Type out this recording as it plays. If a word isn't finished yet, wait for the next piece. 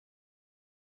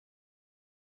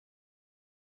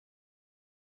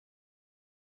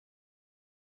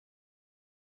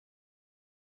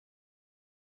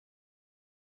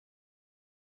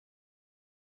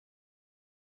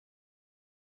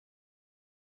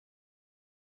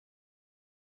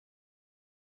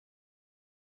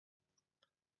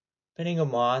Pinning a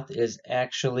moth is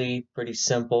actually pretty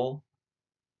simple.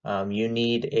 You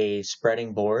need a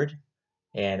spreading board,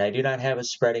 and I do not have a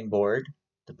spreading board.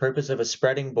 The purpose of a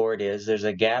spreading board is there's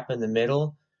a gap in the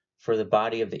middle for the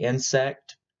body of the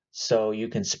insect, so you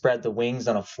can spread the wings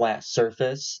on a flat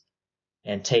surface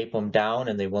and tape them down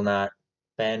and they will not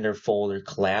bend or fold or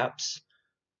collapse.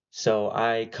 So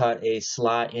I cut a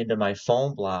slot into my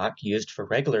foam block used for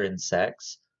regular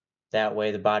insects. That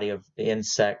way the body of the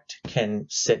insect can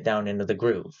sit down into the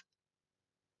groove.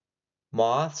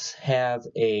 Moths have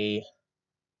a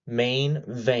main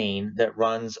vein that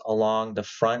runs along the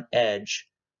front edge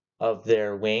of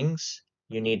their wings.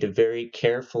 You need to very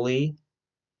carefully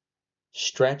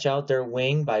stretch out their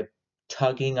wing by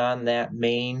tugging on that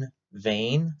main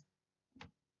vein,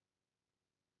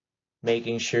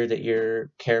 making sure that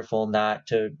you're careful not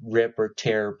to rip or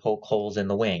tear or poke holes in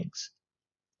the wings.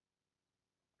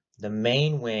 The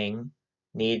main wing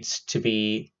needs to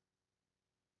be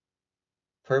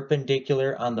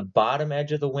perpendicular on the bottom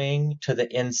edge of the wing to the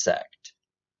insect.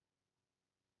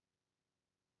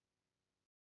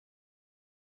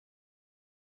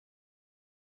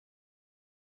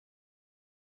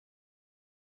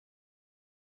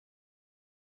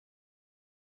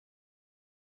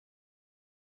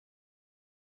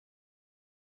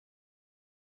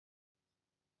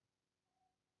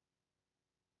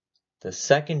 The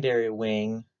secondary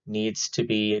wing needs to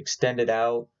be extended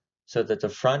out so that the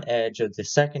front edge of the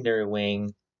secondary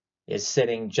wing is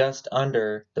sitting just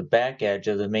under the back edge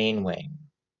of the main wing.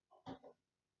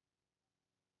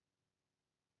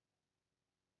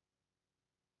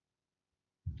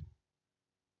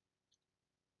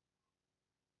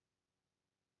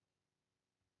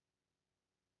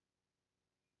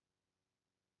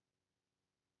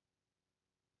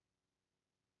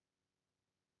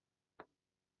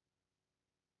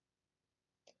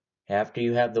 After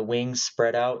you have the wings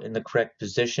spread out in the correct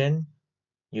position,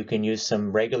 you can use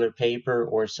some regular paper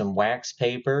or some wax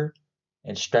paper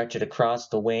and stretch it across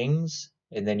the wings,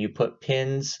 and then you put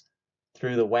pins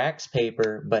through the wax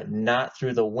paper but not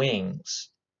through the wings,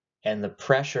 and the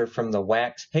pressure from the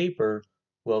wax paper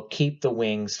will keep the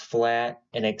wings flat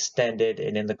and extended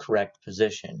and in the correct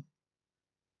position.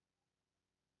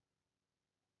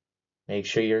 Make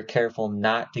sure you're careful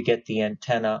not to get the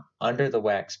antenna under the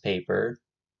wax paper.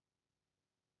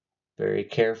 Very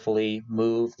carefully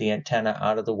move the antenna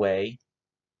out of the way.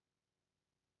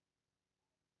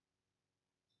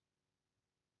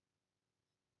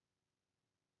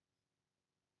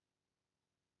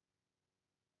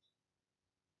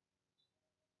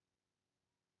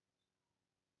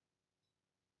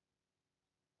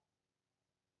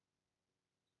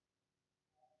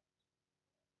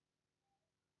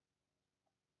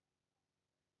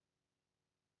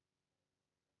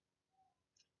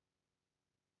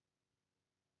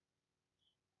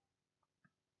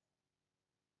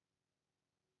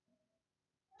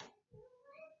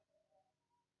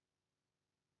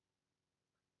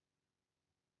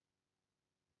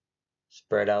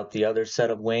 Spread out the other set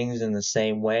of wings in the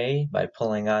same way by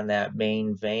pulling on that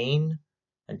main vein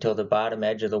until the bottom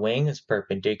edge of the wing is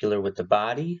perpendicular with the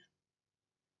body.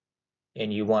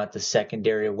 And you want the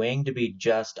secondary wing to be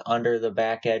just under the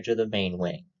back edge of the main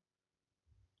wing.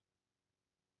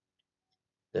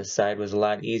 This side was a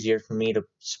lot easier for me to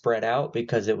spread out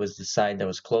because it was the side that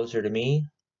was closer to me.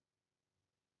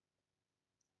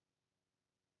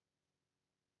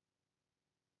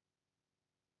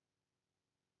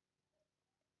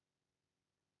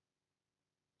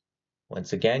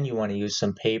 Once again, you want to use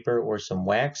some paper or some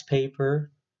wax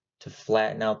paper to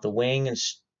flatten out the wing and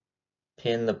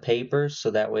pin the paper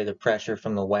so that way the pressure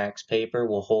from the wax paper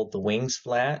will hold the wings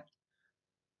flat.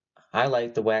 I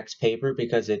like the wax paper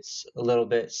because it's a little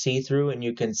bit see-through and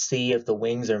you can see if the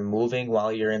wings are moving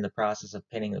while you're in the process of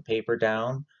pinning the paper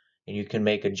down, and you can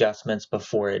make adjustments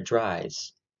before it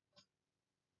dries.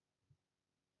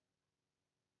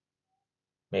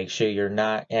 Make sure you're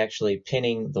not actually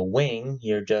pinning the wing,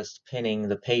 you're just pinning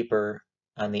the paper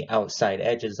on the outside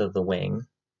edges of the wing.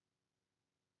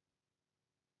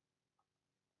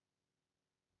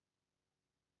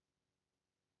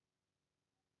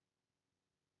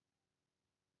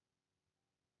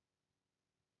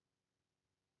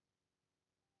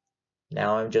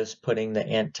 Now I'm just putting the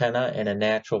antenna in a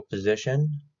natural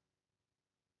position.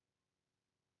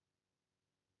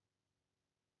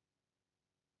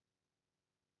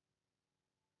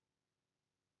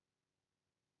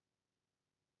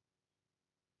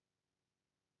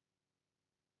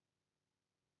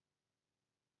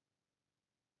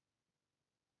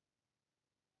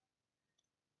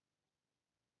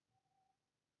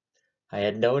 I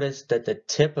had noticed that the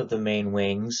tip of the main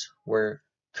wings were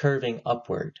curving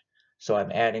upward. So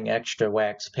I'm adding extra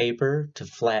wax paper to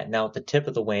flatten out the tip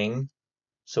of the wing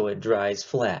so it dries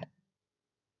flat.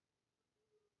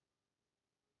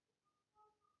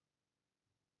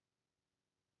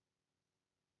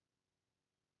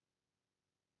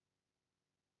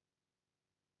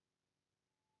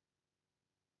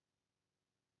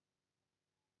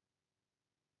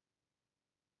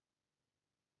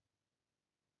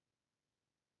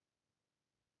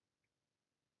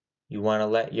 You want to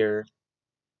let your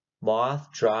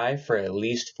moth dry for at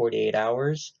least 48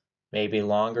 hours, maybe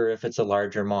longer if it's a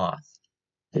larger moth.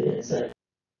 The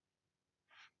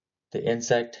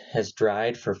insect has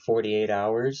dried for 48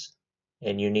 hours,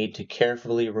 and you need to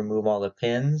carefully remove all the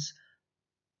pins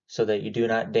so that you do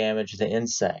not damage the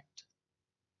insect.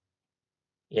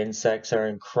 Insects are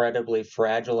incredibly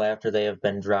fragile after they have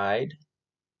been dried,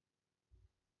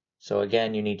 so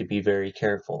again, you need to be very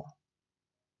careful.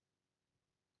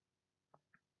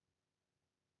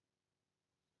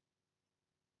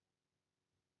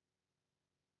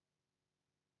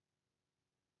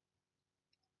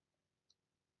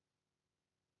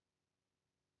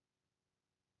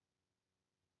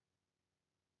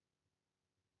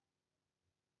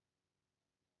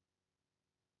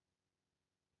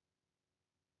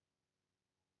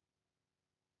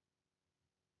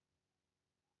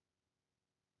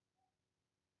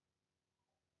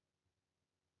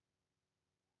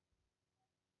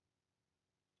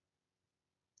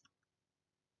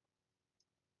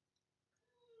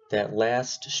 That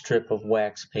last strip of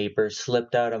wax paper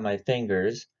slipped out of my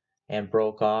fingers and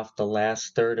broke off the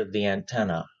last third of the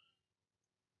antenna.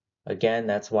 Again,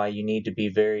 that's why you need to be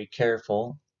very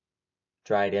careful.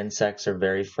 Dried insects are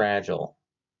very fragile.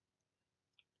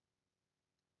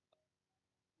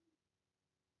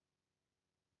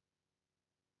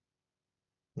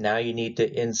 Now you need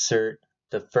to insert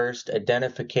the first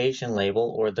identification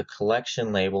label or the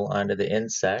collection label onto the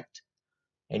insect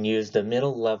and use the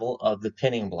middle level of the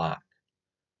pinning block.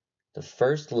 The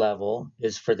first level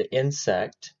is for the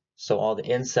insect, so all the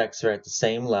insects are at the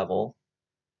same level.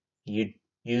 You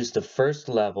use the first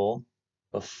level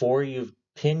before you've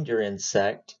pinned your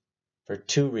insect for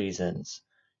two reasons.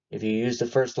 If you use the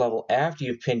first level after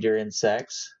you've pinned your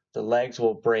insects, the legs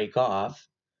will break off.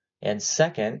 And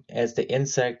second, as the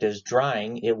insect is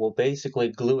drying, it will basically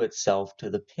glue itself to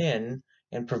the pin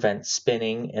and prevent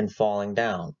spinning and falling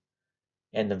down.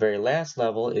 And the very last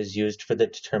level is used for the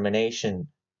determination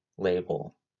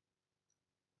label.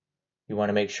 You want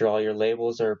to make sure all your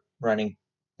labels are running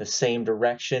the same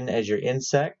direction as your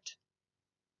insect.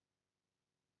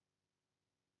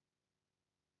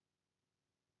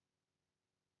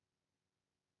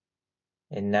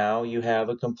 And now you have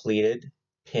a completed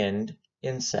pinned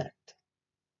insect.